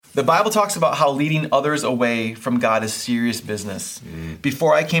The Bible talks about how leading others away from God is serious business.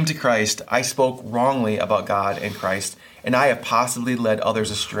 Before I came to Christ, I spoke wrongly about God and Christ, and I have possibly led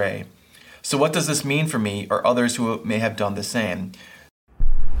others astray. So what does this mean for me or others who may have done the same?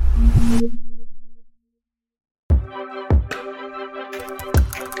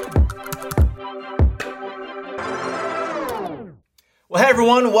 Well, hey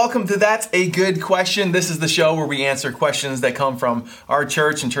everyone, welcome to That's a Good Question. This is the show where we answer questions that come from our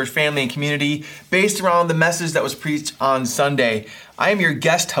church and church family and community based around the message that was preached on Sunday. I am your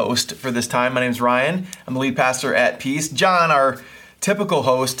guest host for this time. My name is Ryan. I'm the lead pastor at Peace. John, our typical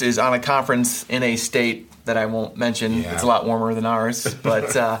host, is on a conference in a state that I won't mention. Yeah. It's a lot warmer than ours.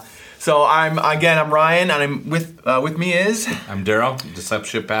 But so I'm Ryan, and I'm with me is... I'm Daryl,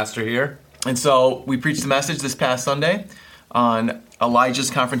 discipleship pastor here. And so we preached the message this past Sunday on Elijah's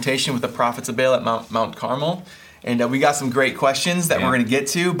confrontation with the prophets of Baal at Mount Carmel. And we got some great questions that we're going to get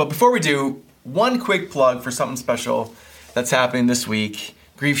to. But before we do, one quick plug for something special that's happening this week.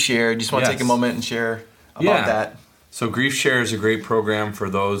 Grief Share. Just want to take a moment and share about that. So Grief Share is a great program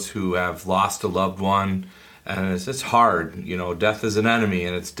for those who have lost a loved one. And it's hard. You know, death is an enemy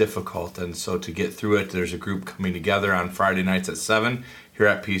and it's difficult. And so to get through it, there's a group coming together on Friday nights at 7 here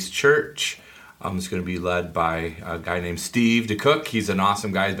at Peace Church. It's going to be led by a guy named Steve DeCook. He's an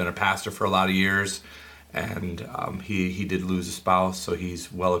awesome guy. He's been a pastor for a lot of years, and he did lose a spouse, so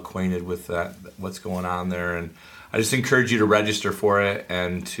he's well acquainted with that, what's going on there. And I just encourage you to register for it,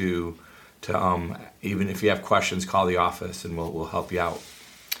 and to even if you have questions, call the office, and we'll help you out.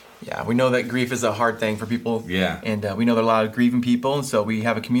 Yeah, we know that grief is a hard thing for people. Yeah. And we know there are a lot of grieving people, and so we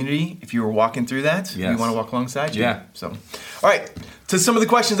have a community. If you were walking through that, we want to walk alongside you. Yeah. So, all right, to some of the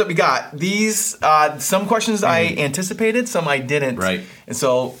questions that we got. These, some questions I anticipated, some I didn't. Right. And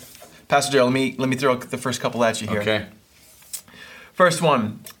so, Pastor Daryl, let me throw the first couple at you here. Okay. First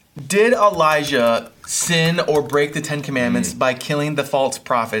one. Did Elijah sin or break the Ten Commandments by killing the false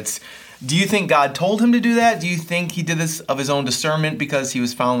prophets? Do you think God told him to do that? Do you think he did this of his own discernment because he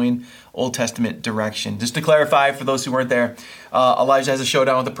was following Old Testament direction? Just to clarify, for those who weren't there, Elijah has a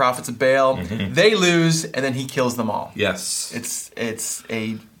showdown with the prophets of Baal. They lose, and then he kills them all. Yes. It's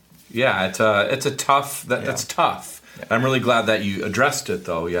a tough. That's tough. Yeah. I'm really glad that you addressed it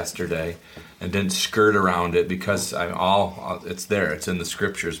though yesterday, and didn't skirt around it, because it's there. It's in the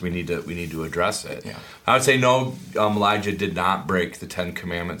scriptures. We need to address it. Yeah. I would say no. Elijah did not break the Ten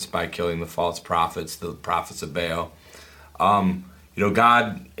Commandments by killing the false prophets, the prophets of Baal.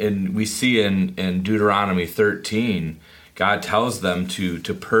 God, and we see in Deuteronomy 13, God tells them to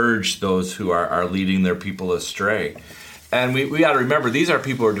purge those who are leading their people astray. And we got to remember, these are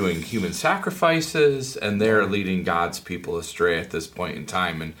people who are doing human sacrifices, and they're leading God's people astray at this point in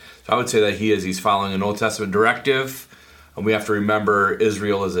time. And so I would say that he's following an Old Testament directive. And we have to remember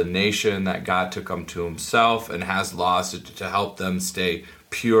Israel is a nation that God took them to himself and has laws to help them stay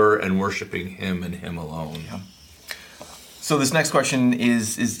pure and worshiping him and him alone. Yeah. So this next question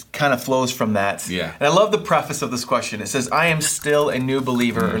is kind of flows from that. Yeah. And I love the preface of this question. It says, I am still a new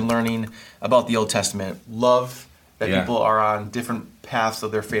believer in learning about the Old Testament. Love that people are on different paths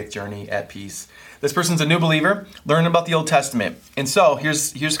of their faith journey at Peace. This person's a new believer, learning about the Old Testament. And so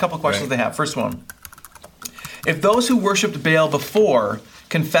here's a couple of questions they have. First one. If those who worshipped Baal before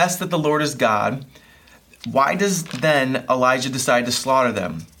confess that the Lord is God, why does then Elijah decide to slaughter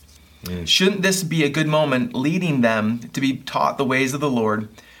them? Shouldn't this be a good moment leading them to be taught the ways of the Lord,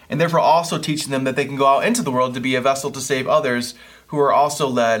 and therefore also teaching them that they can go out into the world to be a vessel to save others who are also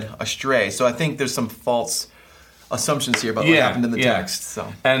led astray? So I think there's some false assumptions here about what happened in the text.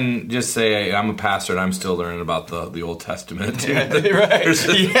 So, and just say, I'm a pastor and I'm still learning about the Old Testament. Right.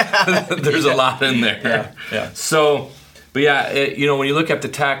 There's a lot in there. Yeah. So, but when you look at the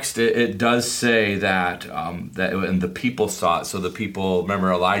text, it does say that and the people saw it. So the people, remember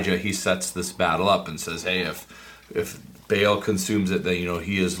Elijah, he sets this battle up and says, hey, if Baal consumes it, then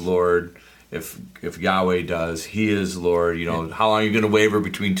he is Lord. If Yahweh does, he is Lord. How long are you going to waver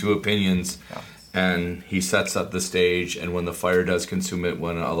between two opinions? Yeah. And he sets up the stage, and when the fire does consume it,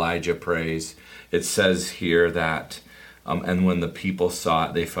 when Elijah prays, it says here that, and when the people saw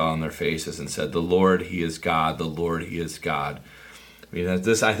it, they fell on their faces and said, the Lord, he is God, the Lord, he is God. I mean,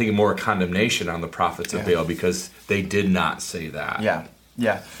 this, I think, more condemnation on the prophets of Baal, because they did not say that.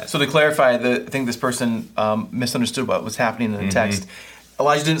 Yeah. So to clarify, I think this person misunderstood what was happening in the text.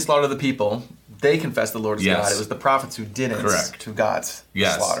 Elijah didn't slaughter the people. They confessed the Lord is God. It was the prophets who didn't to God's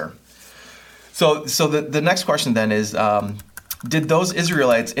slaughter. So the next question then is, did those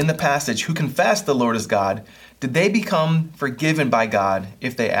Israelites in the passage who confessed the Lord is God, did they become forgiven by God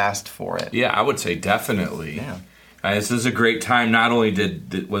if they asked for it? Yeah, I would say definitely. And this is a great time. Not only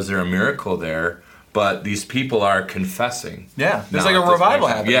was there a miracle there, but these people are confessing. Yeah, there's like a revival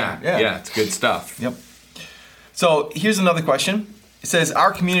happening. Yeah, it's good stuff. Yep. So here's another question. It says,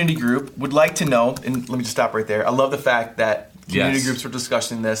 our community group would like to know, and let me just stop right there. I love the fact that community groups were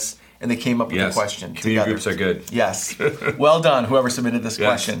discussing this and they came up with a question Community together. Groups are good. Yes. Well done, whoever submitted this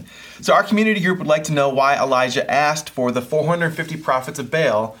question. So our community group would like to know why Elijah asked for the 450 prophets of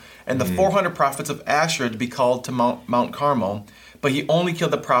Baal and the 400 prophets of Asherah to be called to Mount Carmel, but he only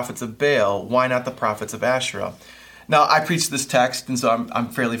killed the prophets of Baal. Why not the prophets of Asherah? Now, I preached this text, and so I'm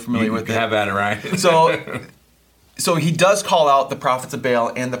fairly familiar with it. Have at it, right? So he does call out the prophets of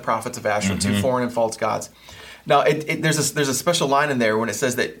Baal and the prophets of Asherah, two foreign and false gods. Now, there's a special line in there when it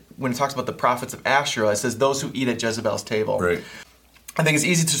says that, when it talks about the prophets of Asherah, it says those who eat at Jezebel's table. Right. I think it's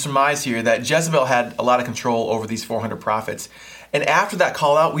easy to surmise here that Jezebel had a lot of control over these 400 prophets. And after that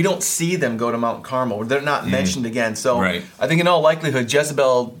call out, we don't see them go to Mount Carmel. They're not mentioned again. So I think in all likelihood,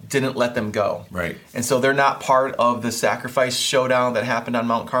 Jezebel didn't let them go. Right. And so they're not part of the sacrifice showdown that happened on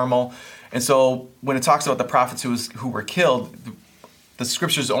Mount Carmel. And so when it talks about the prophets who were killed, the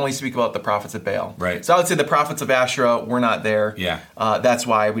scriptures only speak about the prophets of Baal. Right. So I would say the prophets of Asherah were not there. Yeah. That's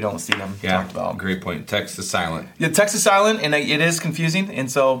why we don't see them talked about. Great point. Text is silent. Yeah, text is silent, and it is confusing, and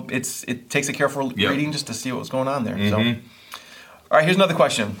so it takes a careful reading just to see what's going on there. So, all right, here's another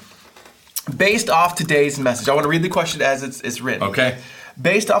question. Based off today's message, I want to read the question as it's written. Okay.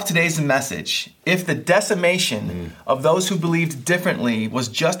 Based off today's message, if the decimation of those who believed differently was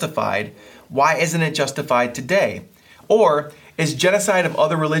justified, why isn't it justified today? Or is genocide of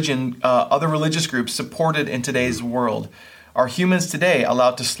other religious groups supported in today's world? Are humans today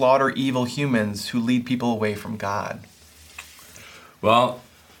allowed to slaughter evil humans who lead people away from God? Well,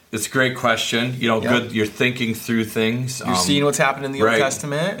 it's a great question. Good. You're thinking through things. You're seeing what's happened in the Old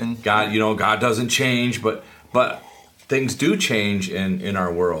Testament, and God. God doesn't change, but things do change in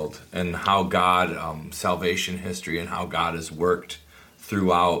our world, and how God, salvation history, and how God has worked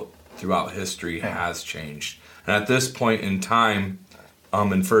throughout history has changed. And at this point in time,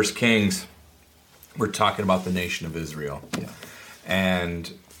 in 1 Kings, we're talking about the nation of Israel. Yeah.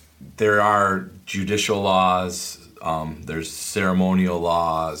 And there are judicial laws, there's ceremonial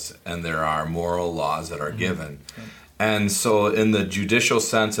laws, and there are moral laws that are given. Mm-hmm. And so in the judicial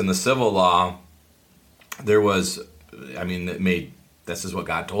sense, in the civil law, there was, this is what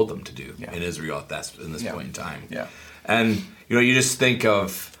God told them to do in Israel at this point in time. Yeah. And, you just think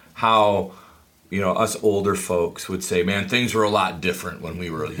of how... us older folks would say, man, things were a lot different when we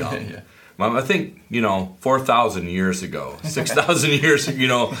were young. I think, 4,000 years ago, 6,000 years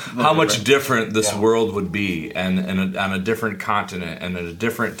ago, how much different this world would be, and on a different continent, and at a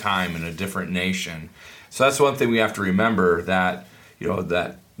different time, in a different nation. So that's one thing we have to remember, that,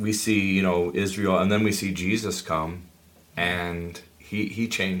 that we see, Israel, and then we see Jesus come, and he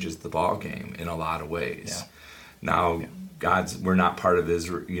changes the ball game in a lot of ways. Yeah. Now, we're not part of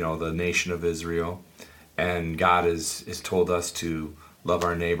Israel, the nation of Israel, and God has told us to love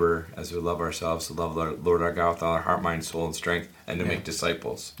our neighbor as we love ourselves, to love the Lord our God with all our heart, mind, soul, and strength, and to make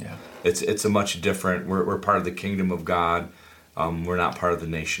disciples. Yeah. It's a much different. We're part of the kingdom of God. We're not part of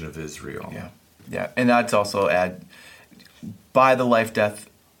the nation of Israel. Yeah, and I'd also add, by the life, death,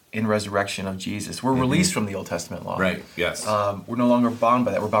 and resurrection of Jesus, we're released from the Old Testament law. Right. Yes. We're no longer bound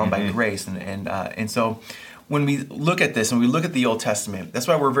by that. We're bound by grace, and so. When we look at this and we look at the Old Testament, that's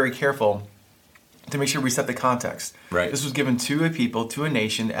why we're very careful to make sure we set the context. Right. This was given to a people, to a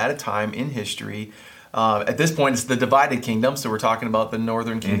nation, at a time in history. At this point, it's the divided kingdom, so we're talking about the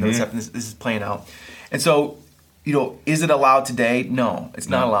northern kingdom. This is playing out. And so, is it allowed today? No, it's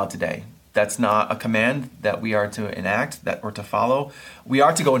not allowed today. That's not a command that we are to enact, or to follow. We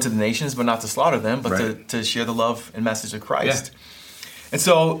are to go into the nations, but not to slaughter them, but to share the love and message of Christ. Yeah. And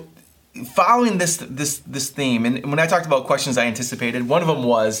so, following this theme, and when I talked about questions I anticipated, one of them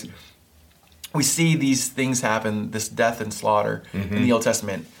was, we see these things happen, this death and slaughter in the Old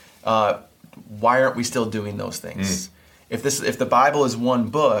Testament. Why aren't we still doing those things? If the Bible is one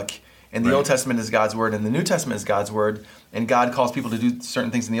book, and the Old Testament is God's word, and the New Testament is God's word, and God calls people to do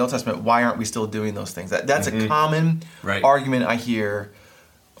certain things in the Old Testament, why aren't we still doing those things? That's a common argument I hear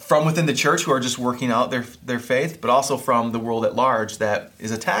from within the church, who are just working out their faith, but also from the world at large that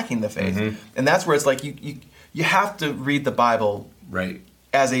is attacking the faith. And that's where it's like you have to read the Bible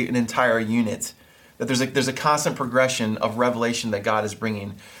as an entire unit. That there's a constant progression of revelation that God is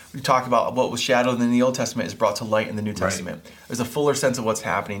bringing. We talk about what was shadowed in the Old Testament is brought to light in the New Testament. There's a fuller sense of what's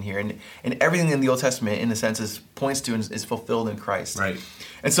happening here, and everything in the Old Testament, in a sense, points to and is fulfilled in Christ. Right.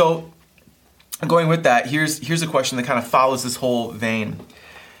 And so, going with that, here's a question that kind of follows this whole vein.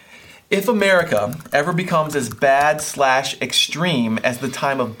 If America ever becomes as bad/extreme as the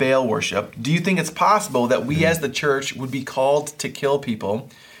time of Baal worship, do you think it's possible that we as the church would be called to kill people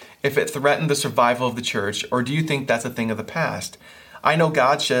if it threatened the survival of the church, or do you think that's a thing of the past? I know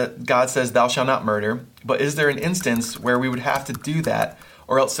God says thou shalt not murder, but is there an instance where we would have to do that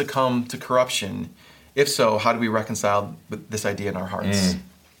or else succumb to corruption? If so, how do we reconcile this idea in our hearts?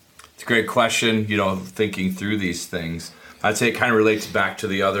 It's a great question, thinking through these things. I'd say it kind of relates back to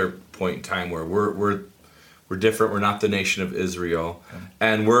the other point in time where we're different. We're not the nation of Israel,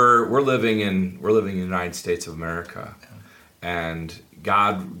 and we're living in the United States of America, and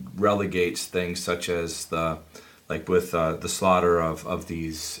God relegates things such as the slaughter of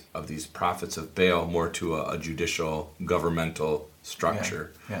these prophets of Baal more to a judicial governmental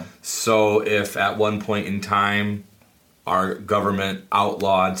structure. Yeah. So if at one point in time our government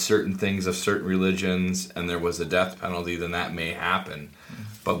outlawed certain things of certain religions and there was a death penalty, then that may happen.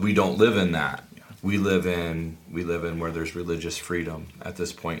 But we don't live in that. We live in where there's religious freedom at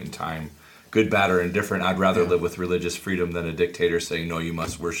this point in time. Good, bad, or indifferent. I'd rather live with religious freedom than a dictator saying, no, you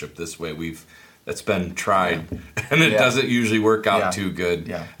must worship this way. That's been tried, and it doesn't usually work out too good.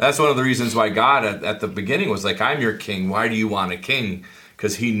 Yeah. That's one of the reasons why God at the beginning was like, I'm your king. Why do you want a king?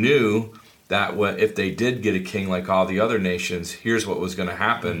 Because he knew that if they did get a king like all the other nations, here's what was going to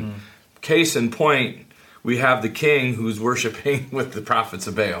happen. Case in point, we have the king who's worshiping with the prophets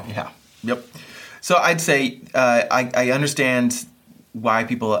of Baal. Yeah. Yep. So I'd say I understand why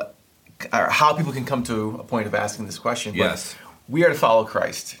people, or how people can come to a point of asking this question. But Yes. we are to follow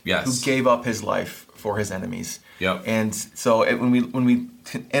Christ, Yes. who gave up his life for his enemies. Yep. And so when we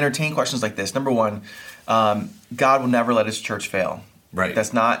entertain questions like this, number one, God will never let his church fail. Right.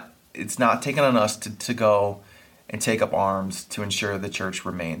 It's not taken on us to go and take up arms to ensure the church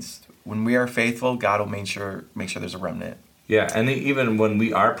remains. When we are faithful, God will make sure there's a remnant. Yeah, and even when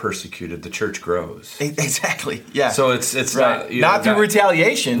we are persecuted, the church grows. Exactly. Yeah. So it's right. Not through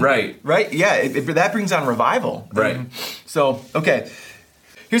retaliation. Right. Right. Yeah. That brings on revival. Right. So okay.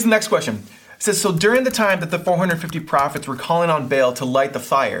 Here's the next question. It says, so during the time that the 450 prophets were calling on Baal to light the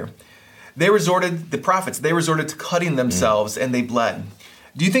fire, they resorted to cutting themselves and they bled.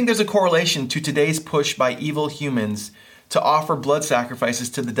 Do you think there's a correlation to today's push by evil humans to offer blood sacrifices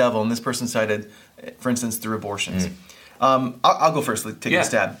to the devil? And this person cited, for instance, through abortions. I'll go first, take a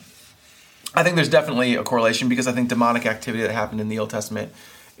stab. I think there's definitely a correlation because I think demonic activity that happened in the Old Testament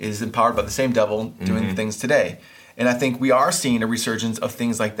is empowered by the same devil doing things today. And I think we are seeing a resurgence of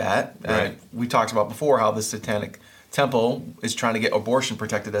things like that. Right. We talked about before how the Satanic Temple is trying to get abortion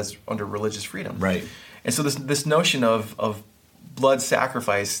protected as under religious freedom. Right. And so this notion of blood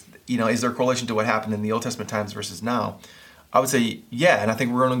sacrifice, is there a correlation to what happened in the Old Testament times versus now? I would say, yeah, and I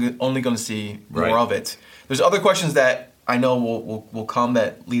think we're only going to see more of it. There's other questions that I know will come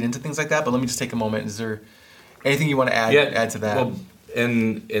that lead into things like that, but let me just take a moment. Is there anything you want to add to that? Well,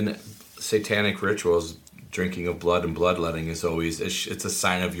 in satanic rituals, drinking of blood and bloodletting is always, it's a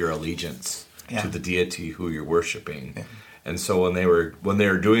sign of your allegiance to the deity who you're worshiping. Yeah. And so when they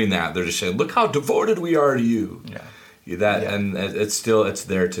were doing that, they're just saying, look how devoted we are to you. Yeah. And it's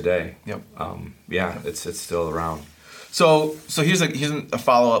there today. Yep. It's still around. So here's a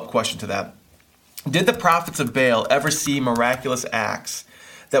follow-up question to that. Did the prophets of Baal ever see miraculous acts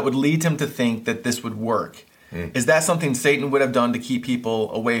that would lead him to think that this would work? Is that something Satan would have done to keep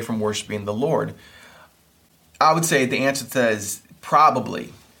people away from worshiping the Lord? I would say the answer says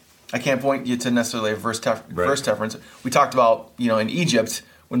probably. I can't point you to necessarily a verse reference. We talked about, in Egypt,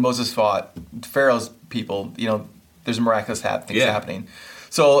 when Moses fought Pharaoh's people, there's miraculous things happening.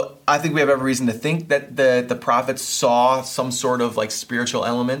 So I think we have every reason to think that the prophets saw some sort of spiritual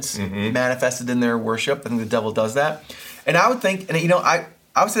elements manifested in their worship. I think the devil does that. And I would think, I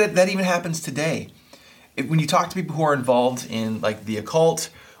would say that even happens today. When you talk to people who are involved in the occult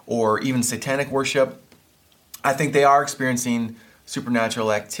or even satanic worship, I think they are experiencing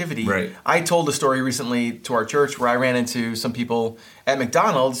supernatural activity. Right. I told a story recently to our church where I ran into some people at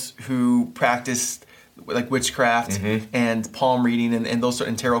McDonald's who practiced witchcraft and palm reading and those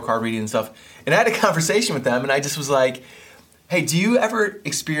and tarot card reading and stuff. And I had a conversation with them and I just was like, hey, do you ever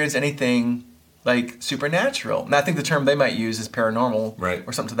experience anything supernatural? And I think the term they might use is paranormal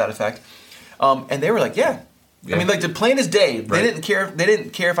or something to that effect. And they were like, yeah. I mean, the plain as day. They didn't care. They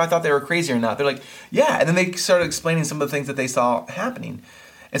didn't care if I thought they were crazy or not. They're like, yeah. And then they started explaining some of the things that they saw happening.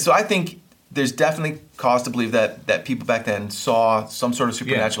 And so I think there's definitely cause to believe that people back then saw some sort of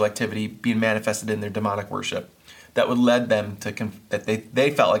supernatural activity being manifested in their demonic worship that would lead them to that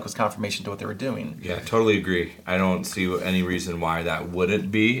they felt like was confirmation to what they were doing. Yeah, totally agree. I don't see any reason why that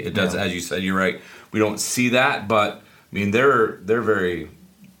wouldn't be. It does, as you said. You're right. We don't see that, but I mean, they're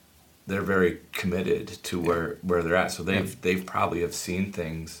they're very committed to where they're at. So they've probably have seen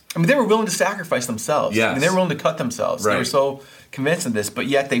things. I mean, they were willing to sacrifice themselves. Yes. I mean, they were willing to cut themselves. Right. They were so convinced of this, but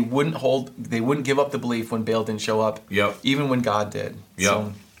yet they wouldn't give up the belief when Baal didn't show up. Yep. Even when God did.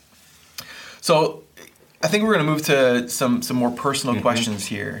 Yep. So I think we're going to move to some more personal questions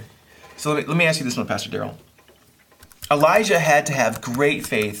here. So let me ask you this one, Pastor Darrell. Elijah had to have great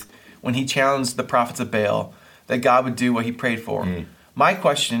faith when he challenged the prophets of Baal that God would do what he prayed for. My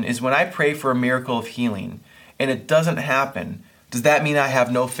question is, when I pray for a miracle of healing and it doesn't happen, does that mean I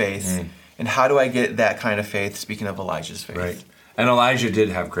have no faith? And how do I get that kind of faith, speaking of Elijah's faith? Right. And Elijah did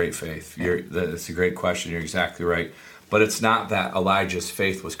have great faith. That's a great question. You're exactly right. But it's not that Elijah's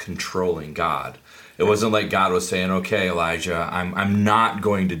faith was controlling God. It wasn't like God was saying, okay, Elijah, I'm not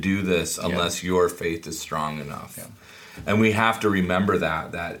going to do this unless your faith is strong enough. Yeah. And we have to remember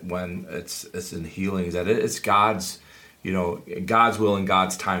that when it's in healing, that it's God's, God's will and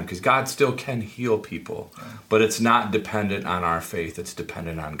God's time, because God still can heal people, but it's not dependent on our faith. It's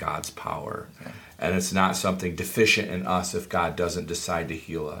dependent on God's power. Yeah. And it's not something deficient in us if God doesn't decide to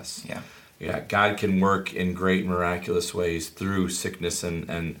heal us. Yeah, God can work in great miraculous ways through sickness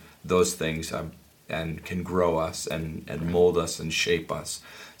and those things, and can grow us and mold us and shape us.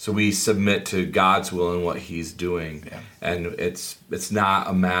 So we submit to God's will and what He's doing. Yeah. And it's not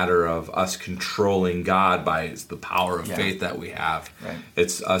a matter of us controlling God by the power of faith that we have. Right.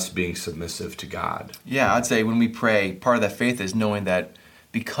 It's us being submissive to God. Yeah, I'd say when we pray, part of that faith is knowing that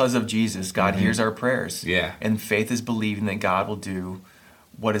because of Jesus, God hears our prayers. Yeah. And faith is believing that God will do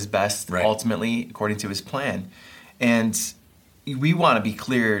what is best ultimately according to His plan. And we want to be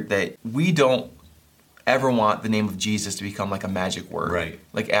clear that we don't ever want the name of Jesus to become like a magic word. Right.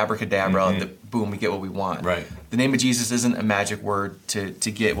 Like abracadabra, boom, we get what we want. Right. The name of Jesus isn't a magic word to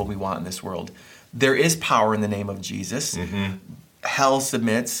get what we want in this world. There is power in the name of Jesus. Hell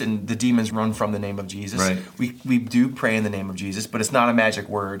submits and the demons run from the name of Jesus. Right. We do pray in the name of Jesus, but it's not a magic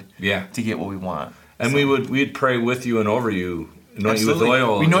word to get what we want. And we'd pray with you and over you. Anoint you with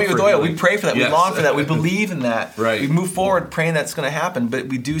oil. We anoint you with oil. We pray for that. Yes. We long for that. We believe in that. Right. We move forward praying that's going to happen. But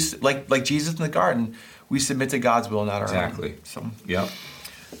we do, like Jesus in the garden, we submit to God's will, not our own. Exactly. So,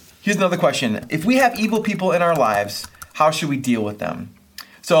 here's another question. If we have evil people in our lives, how should we deal with them?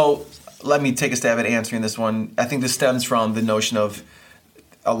 So let me take a stab at answering this one. I think this stems from the notion of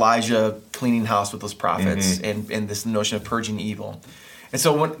Elijah cleaning house with those prophets and this notion of purging evil. And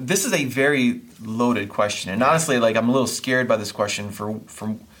so this is a very loaded question. And honestly, I'm a little scared by this question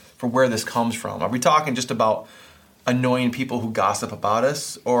for where this comes from. Are we talking just about annoying people who gossip about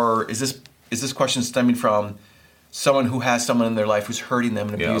us? Or is this question stemming from someone who has someone in their life who's hurting them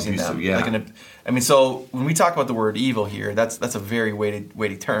and abusing them? Yeah. So when we talk about the word evil here, that's a very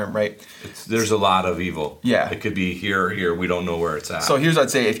weighty term, right? There's a lot of evil. Yeah. It could be here or here. We don't know where it's at. So here's what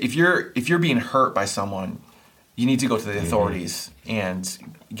I'd say. If you're being hurt by someone, you need to go to the authorities and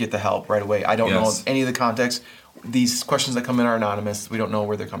get the help right away. I don't know any of the context. These questions that come in are anonymous. We don't know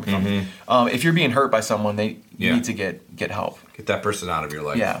where they're coming from. If you're being hurt by someone, you need to get help. Get that person out of your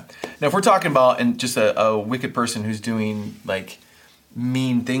life. Yeah. Now, if we're talking about just a wicked person who's doing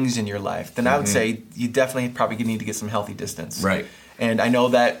mean things in your life, then I would say you definitely probably need to get some healthy distance. Right. And I know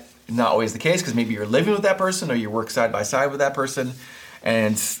that not always the case because maybe you're living with that person or you work side by side with that person.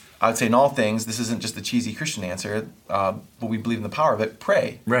 And I would say in all things, this isn't just the cheesy Christian answer, but we believe in the power of it.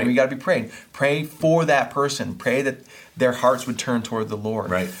 Pray. Right. We got to be praying. Pray for that person. Pray that their hearts would turn toward the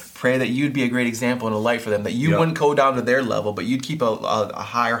Lord. Right. Pray that you'd be a great example and a light for them, that you wouldn't go down to their level, but you'd keep a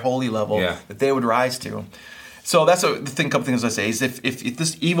higher holy level that they would rise to. So that's a couple things I say is if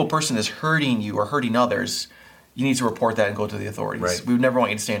this evil person is hurting you or hurting others, you need to report that and go to the authorities. Right. We would never want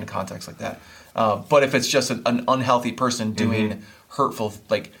you to stay in a context like that. But if it's just an unhealthy person doing hurtful,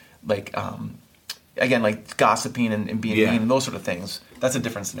 gossiping and being mean and those sort of things, that's a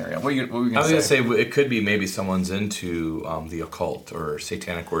different scenario. What were you going to say? I was going to say it could be maybe someone's into the occult or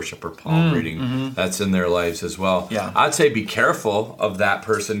satanic worship or palm reading. That's in their lives as well. Yeah. I'd say be careful of that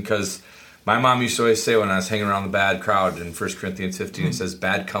person because my mom used to always say when I was hanging around the bad crowd in 1 Corinthians 15, it says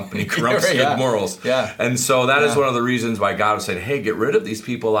bad company corrupts good morals. Yeah. And so that is one of the reasons why God was saying, hey, get rid of these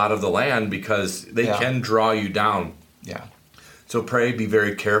people out of the land because they can draw you down. Yeah. So pray, be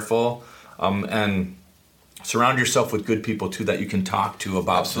very careful, and surround yourself with good people too that you can talk to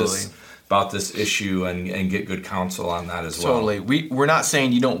about this issue and get good counsel on that as well. Totally. We're not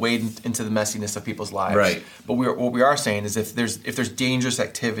saying you don't wade into the messiness of people's lives. Right. But what we are saying is if there's dangerous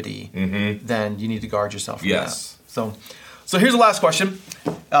activity, then you need to guard yourself from that. So here's the last question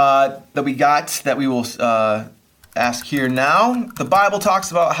that we got that we will ask here now. The Bible talks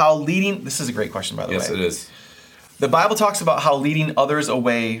about how leading. This is a great question, by the way. Yes, it is. The Bible talks about how leading others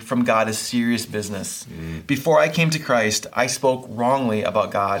away from God is serious business. Before I came to Christ, I spoke wrongly about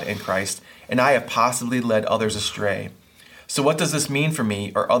God and Christ, and I have possibly led others astray. So what does this mean for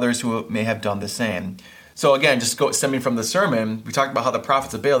me or others who may have done the same? So again, stemming from the sermon, we talked about how the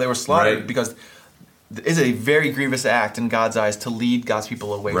prophets of Baal, they were slaughtered because it is a very grievous act in God's eyes to lead God's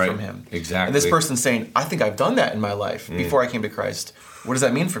people away from him. Exactly. And this person's saying, I think I've done that in my life before I came to Christ. What does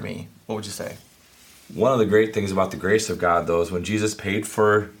that mean for me? What would you say? One of the great things about the grace of God, though, is when Jesus paid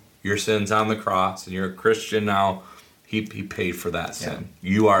for your sins on the cross, and you're a Christian now, he paid for that sin. Yeah.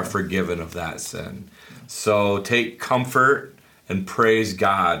 You are forgiven of that sin. So take comfort and praise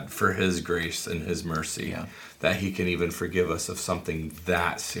God for his grace and his mercy, that he can even forgive us of something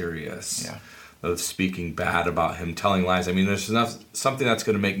that serious. Yeah. Of speaking bad about him, telling lies. I mean, there's something that's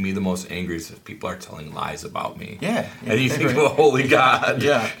going to make me the most angry is if people are telling lies about me. Yeah. And you think of a holy God,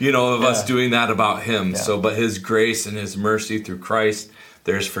 of us doing that about him. Yeah. So, but his grace and his mercy through Christ,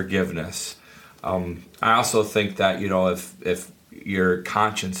 there's forgiveness. I also think that, if your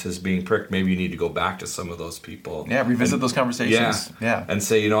conscience is being pricked, maybe you need to go back to some of those people. Yeah, revisit those conversations. Yeah. And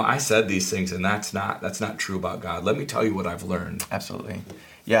say, I said these things and that's not true about God. Let me tell you what I've learned. Absolutely.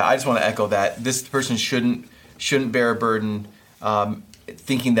 Yeah, I just want to echo that. This person shouldn't bear a burden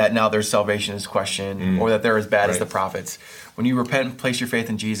thinking that now their salvation is questioned or that they're as bad as the prophets. When you repent and place your faith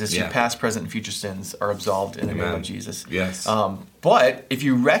in Jesus, your past, present, and future sins are absolved in the name of Jesus. Yes. But if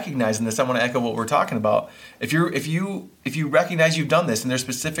you recognize in this, I want to echo what we're talking about. If you recognize you've done this and there's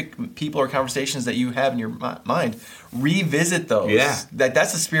specific people or conversations that you have in your mind, revisit those. Yeah.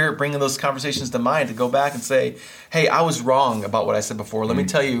 That's the Spirit bringing those conversations to mind to go back and say, hey, I was wrong about what I said before. Let me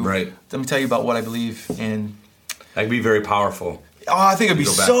tell you. Right. Let me tell you about what I believe in. That could be very powerful. Oh, I think it'd be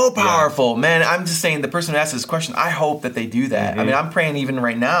so powerful. Man, I'm just saying the person who asked this question, I hope that they do that. I mean, I'm praying even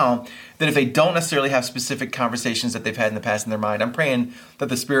right now that if they don't necessarily have specific conversations that they've had in the past in their mind, I'm praying that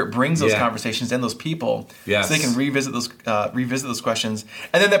the Spirit brings those conversations and those people so they can revisit those questions.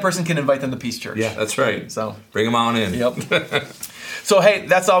 And then that person can invite them to Peace Church. Yeah, that's right. So bring them on in. Yep. So, hey,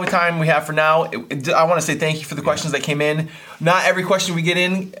 that's all the time we have for now. I want to say thank you for the questions that came in. Not every question we get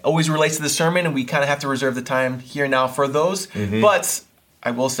in always relates to the sermon, and we kind of have to reserve the time here and now for those. But I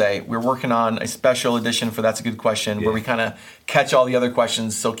will say we're working on a special edition for That's a Good Question where we kind of catch all the other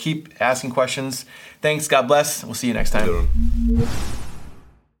questions. So keep asking questions. Thanks. God bless. We'll see you next time.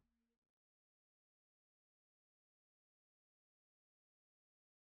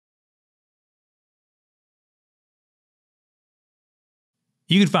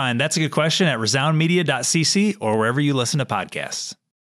 You can find That's a Good Question at resoundmedia.cc or wherever you listen to podcasts.